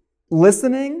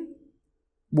listening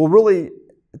will really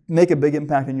make a big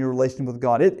impact in your relationship with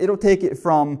God. It'll take it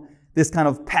from this kind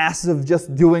of passive,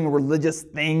 just doing religious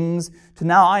things, to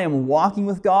now I am walking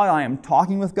with God, I am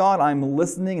talking with God, I am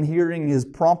listening and hearing His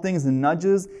promptings and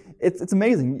nudges. It's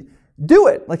amazing. Do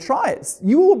it. Like, try it.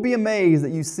 You will be amazed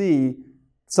that you see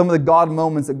some of the God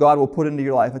moments that God will put into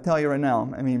your life. I tell you right now,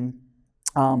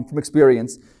 from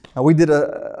experience. We did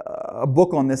a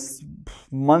book on this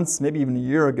months, maybe even a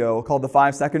year ago, called the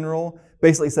 5-second rule.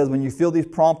 Basically says when you feel these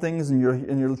promptings and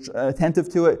you're attentive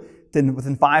to it, then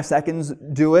within 5 seconds,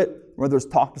 do it. Whether it's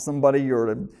talk to somebody or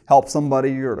to help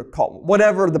somebody or to call,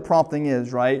 whatever the prompting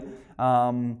is, right?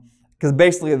 Because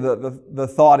basically the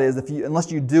thought is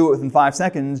unless you do it within 5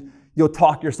 seconds, you'll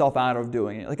talk yourself out of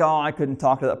doing it. Like, oh, I couldn't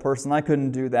talk to that person. I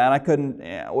couldn't do that. I couldn't,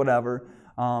 whatever.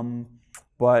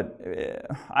 But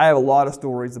I have a lot of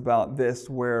stories about this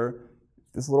where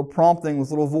this little prompting, this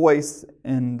little voice,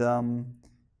 and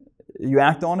you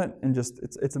act on it, and just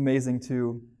it's amazing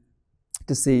to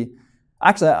see.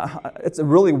 Actually, it's a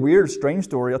really weird, strange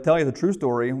story. I'll tell you the true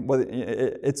story.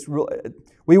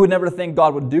 We would never think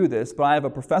God would do this, but I have a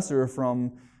professor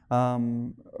from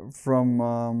when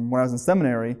I was in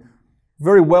seminary.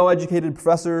 Very well-educated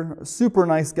professor, super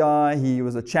nice guy. He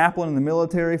was a chaplain in the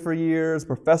military for years,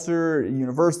 professor at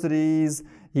universities.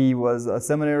 He was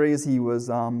seminaries. He was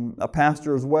a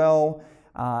pastor as well.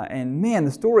 And man, the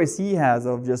stories he has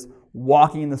of just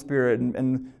walking in the Spirit.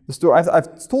 And the story,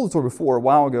 I've told the story before a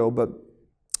while ago, but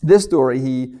this story,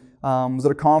 he was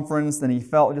at a conference and he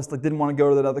felt just like didn't want to go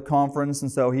to that other conference.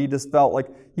 And so he just felt like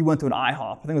he went to an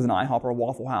IHOP. I think it was an IHOP or a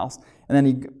Waffle House. And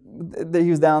then he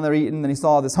was down there eating, and then he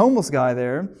saw this homeless guy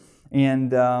there,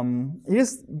 and he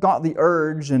just got the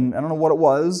urge, and I don't know what it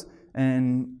was,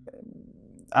 and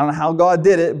I don't know how God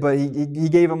did it, but he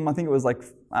gave him, I think it was like,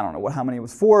 I don't know how many it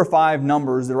was, 4 or 5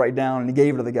 numbers to write down, and he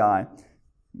gave it to the guy.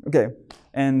 Okay,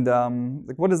 and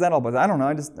like, what is that all about? I don't know,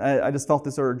 I just felt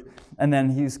this urge. And then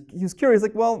he was curious,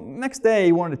 like, well, next day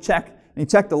he wanted to check, and he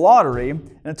checked the lottery,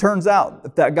 and it turns out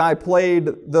if that guy played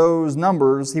those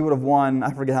numbers, he would have won,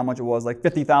 I forget how much it was, like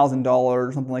 $50,000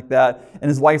 or something like that. And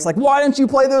his wife's like, why didn't you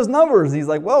play those numbers? And he's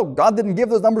like, well, God didn't give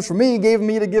those numbers for me, He gave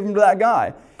me to give them to that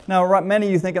guy. Now, many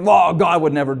of you thinking, oh, God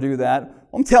would never do that.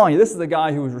 Well, I'm telling you, this is a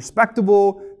guy who is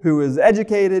respectable, who is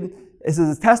educated. This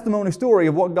is a testimony story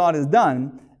of what God has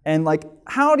done. And like,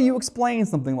 how do you explain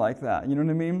something like that? You know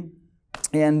what I mean?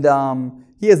 And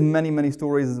he has many, many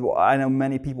stories as well. I know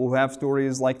many people who have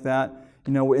stories like that.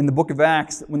 You know, in the book of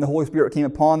Acts, when the Holy Spirit came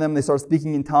upon them, they started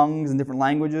speaking in tongues and different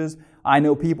languages. I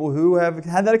know people who have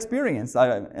had that experience.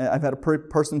 I've had a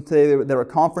person say they were at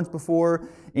a conference before,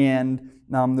 and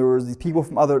there was these people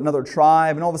from another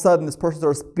tribe, and all of a sudden this person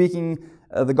started speaking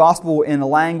the gospel in a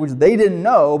language they didn't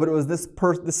know, but it was this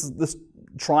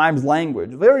tribe's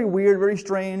language. Very weird, very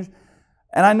strange.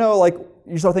 And I know, like,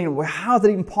 you start thinking, well, how is that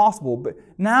even possible? But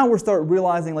now we're starting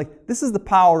realizing, like, this is the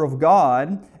power of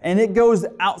God, and it goes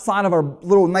outside of our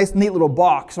little nice, neat little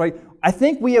box, right? I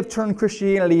think we have turned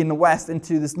Christianity in the West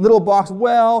into this little box.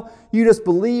 Well, you just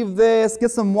believe this,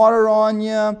 get some water on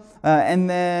you, and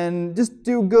then just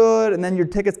do good, and then your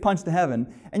ticket's punched to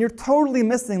heaven. And you're totally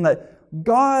missing that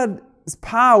God's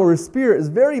power, His Spirit, is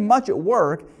very much at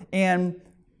work, and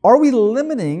are we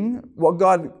limiting what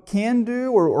God can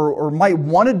do or might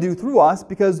want to do through us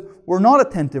because we're not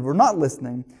attentive, we're not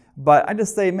listening? But I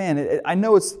just say, man, I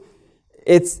know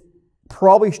it's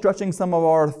probably stretching some of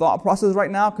our thought process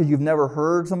right now because you've never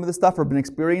heard some of this stuff or been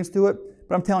experienced to it.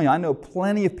 But I'm telling you, I know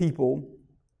plenty of people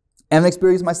and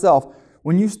experience myself.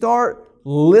 When you start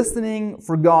listening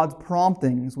for God's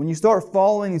promptings, when you start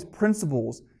following these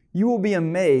principles, you will be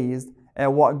amazed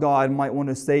at what God might want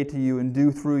to say to you and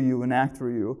do through you and act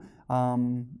through you.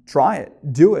 Try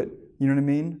it. Do it. You know what I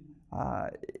mean?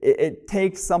 It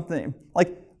takes something.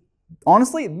 Like,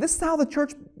 honestly, this is how the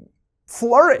church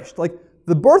flourished. Like,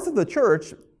 the birth of the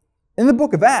church in the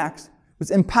book of Acts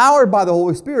was empowered by the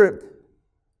Holy Spirit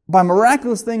by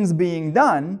miraculous things being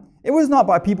done. It was not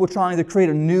by people trying to create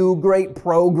a new great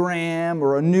program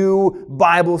or a new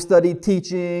Bible study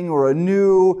teaching or a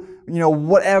new,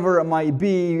 whatever it might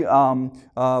be,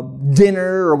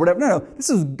 dinner or whatever. No.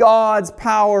 This is God's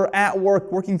power at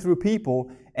work, working through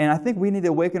people. And I think we need to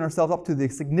awaken ourselves up to the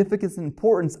significance and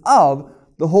importance of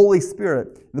the Holy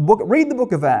Spirit. Read the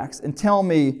book of Acts and tell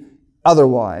me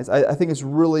otherwise. I think it's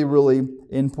really, really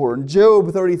important.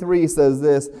 Job 33 says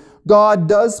this: God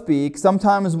does speak,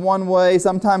 sometimes one way,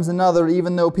 sometimes another,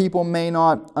 even though people may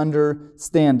not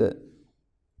understand it.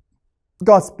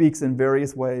 God speaks in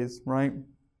various ways, right?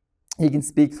 He can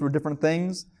speak through different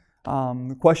things.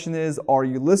 The question is, are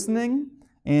you listening?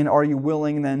 And are you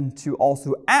willing then to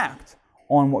also act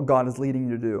on what God is leading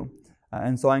you to do?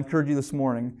 And so I encourage you this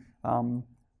morning,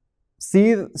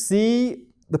 see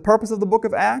the purpose of the book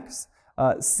of Acts.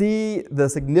 See the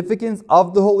significance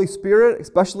of the Holy Spirit,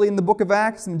 especially in the book of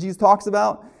Acts, and Jesus talks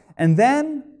about, and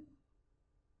then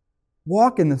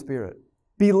walk in the Spirit.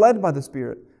 Be led by the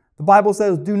Spirit. The Bible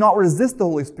says, do not resist the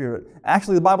Holy Spirit.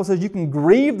 Actually, the Bible says you can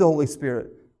grieve the Holy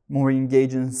Spirit when we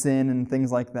engage in sin and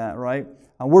things like that, right?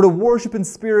 We're to worship in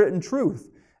spirit and truth.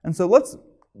 And so let's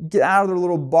get out of their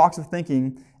little box of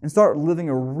thinking and start living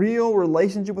a real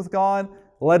relationship with God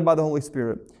led by the Holy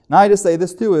Spirit. Now, I just say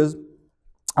this too is,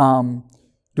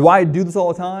 do I do this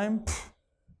all the time?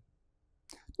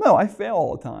 No, I fail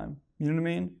all the time. You know what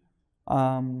I mean?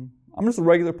 I'm just a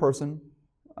regular person,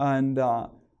 and I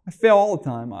fail all the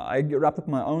time. I get wrapped up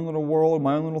in my own little world,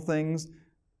 my own little things.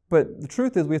 But the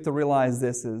truth is, we have to realize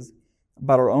this is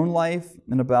about our own life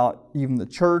and about even the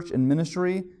church and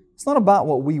ministry. It's not about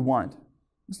what we want.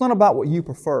 It's not about what you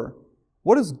prefer.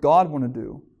 What does God want to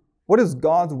do? What is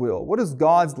God's will? What is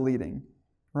God's leading?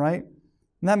 Right?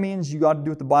 And that means you got to do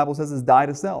what the Bible says is die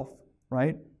to self,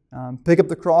 right? Pick up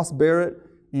the cross, bear it,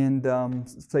 and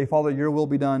say, Father, your will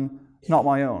be done, not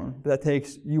my own. But that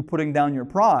takes you putting down your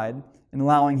pride and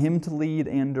allowing Him to lead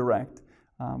and direct.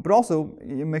 But also,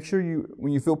 make sure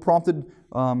when you feel prompted,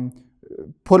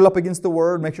 put it up against the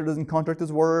Word, make sure it doesn't contradict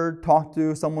His Word, talk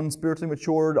to someone spiritually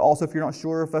matured, also if you're not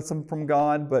sure if that's something from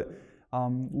God, but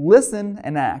listen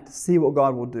and act, see what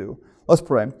God will do. Let's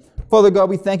pray. Father God,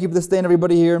 we thank you for this day and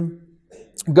everybody here.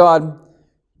 God,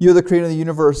 you're the creator of the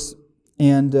universe,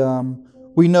 and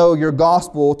we know your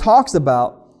gospel talks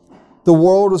about the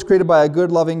world was created by a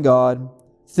good, loving God.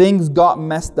 Things got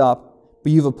messed up,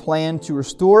 but you have a plan to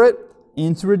restore it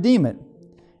and to redeem it.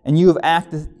 And you have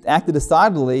acted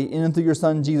decidedly in and through your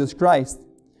Son, Jesus Christ.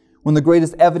 One of the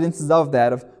greatest evidences of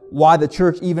that, of why the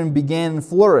church even began and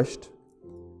flourished,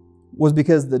 was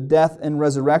because of the death and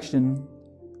resurrection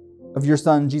of your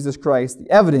Son, Jesus Christ.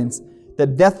 The evidence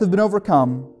that death has been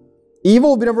overcome,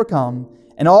 evil has been overcome,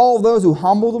 and all of those who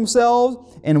humble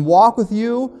themselves and walk with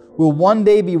you will one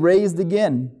day be raised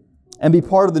again and be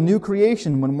part of the new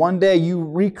creation when one day you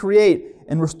recreate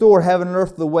and restore heaven and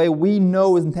earth the way we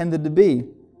know is intended to be.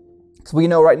 Because we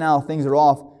know right now things are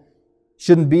off.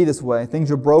 Shouldn't be this way.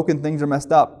 Things are broken, things are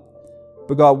messed up.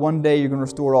 But God, one day you're going to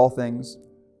restore all things.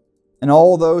 And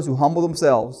all those who humble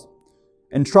themselves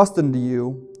and trust into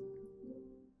you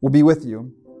will be with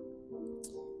you.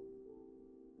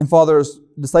 And Father, as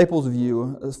disciples of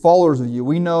you, as followers of you,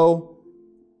 we know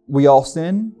we all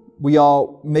sin. We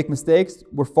all make mistakes.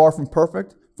 We're far from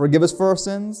perfect. Forgive us for our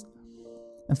sins.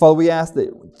 And Father, we ask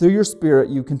that through your Spirit,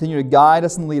 you continue to guide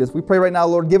us and lead us. We pray right now,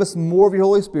 Lord, give us more of your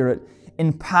Holy Spirit.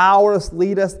 Empower us,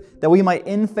 lead us, that we might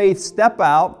in faith step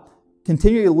out,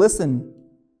 continue to listen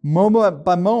moment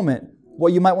by moment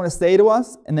what you might want to say to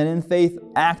us, and then in faith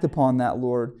act upon that,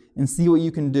 Lord, and see what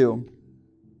you can do.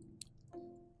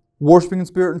 Worshiping in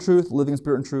spirit and truth, living in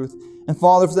spirit and truth. And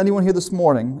Father, if there's anyone here this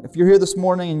morning, if you're here this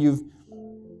morning and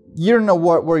you don't know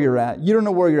where you're at, you don't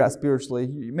know where you're at spiritually,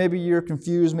 maybe you're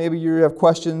confused, maybe you have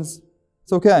questions,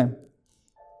 it's okay.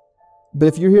 But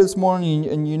if you're here this morning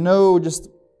and you know just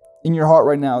in your heart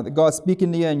right now that God's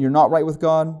speaking to you and you're not right with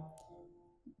God,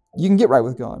 you can get right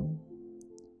with God.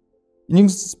 And you can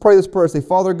just pray this prayer, say,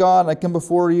 Father God, I come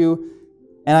before you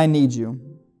and I need you.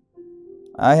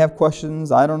 I have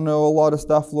questions. I don't know a lot of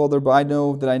stuff, Lord, but I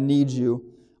know that I need you.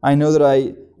 I know that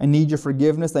I need your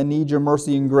forgiveness. I need your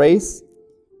mercy and grace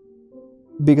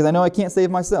because I know I can't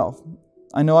save myself.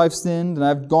 I know I've sinned and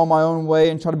I've gone my own way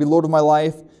and tried to be Lord of my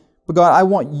life. But God, I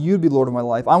want you to be Lord of my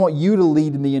life. I want you to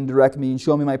lead me and direct me and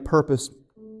show me my purpose.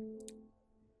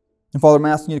 And Father, I'm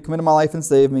asking you to come into my life and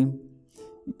save me.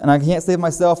 And I can't save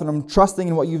myself, and I'm trusting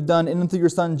in what you've done in and through your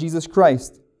Son, Jesus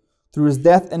Christ, through His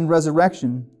death and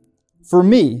resurrection, for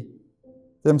me,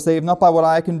 that I'm saved not by what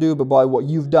I can do, but by what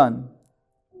you've done.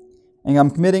 And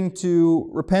I'm committing to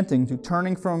repenting, to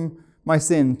turning from my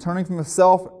sin, turning from a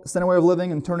self-centered way of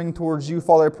living and turning towards you.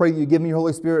 Father, I pray that you give me your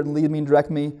Holy Spirit and lead me and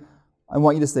direct me. I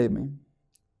want you to save me.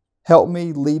 Help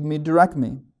me, lead me, direct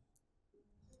me.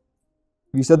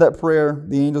 If you said that prayer,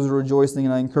 the angels are rejoicing,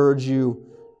 and I encourage you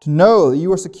to know that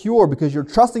you are secure because you're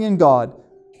trusting in God.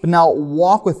 But now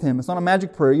walk with Him. It's not a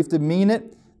magic prayer. You have to mean it,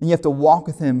 and you have to walk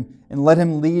with Him and let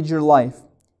Him lead your life.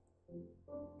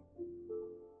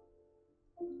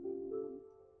 I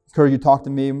encourage you to talk to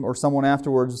me or someone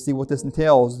afterwards to see what this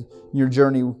entails in your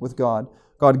journey with God.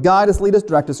 God, guide us, lead us,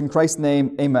 direct us. In Christ's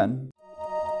name, amen.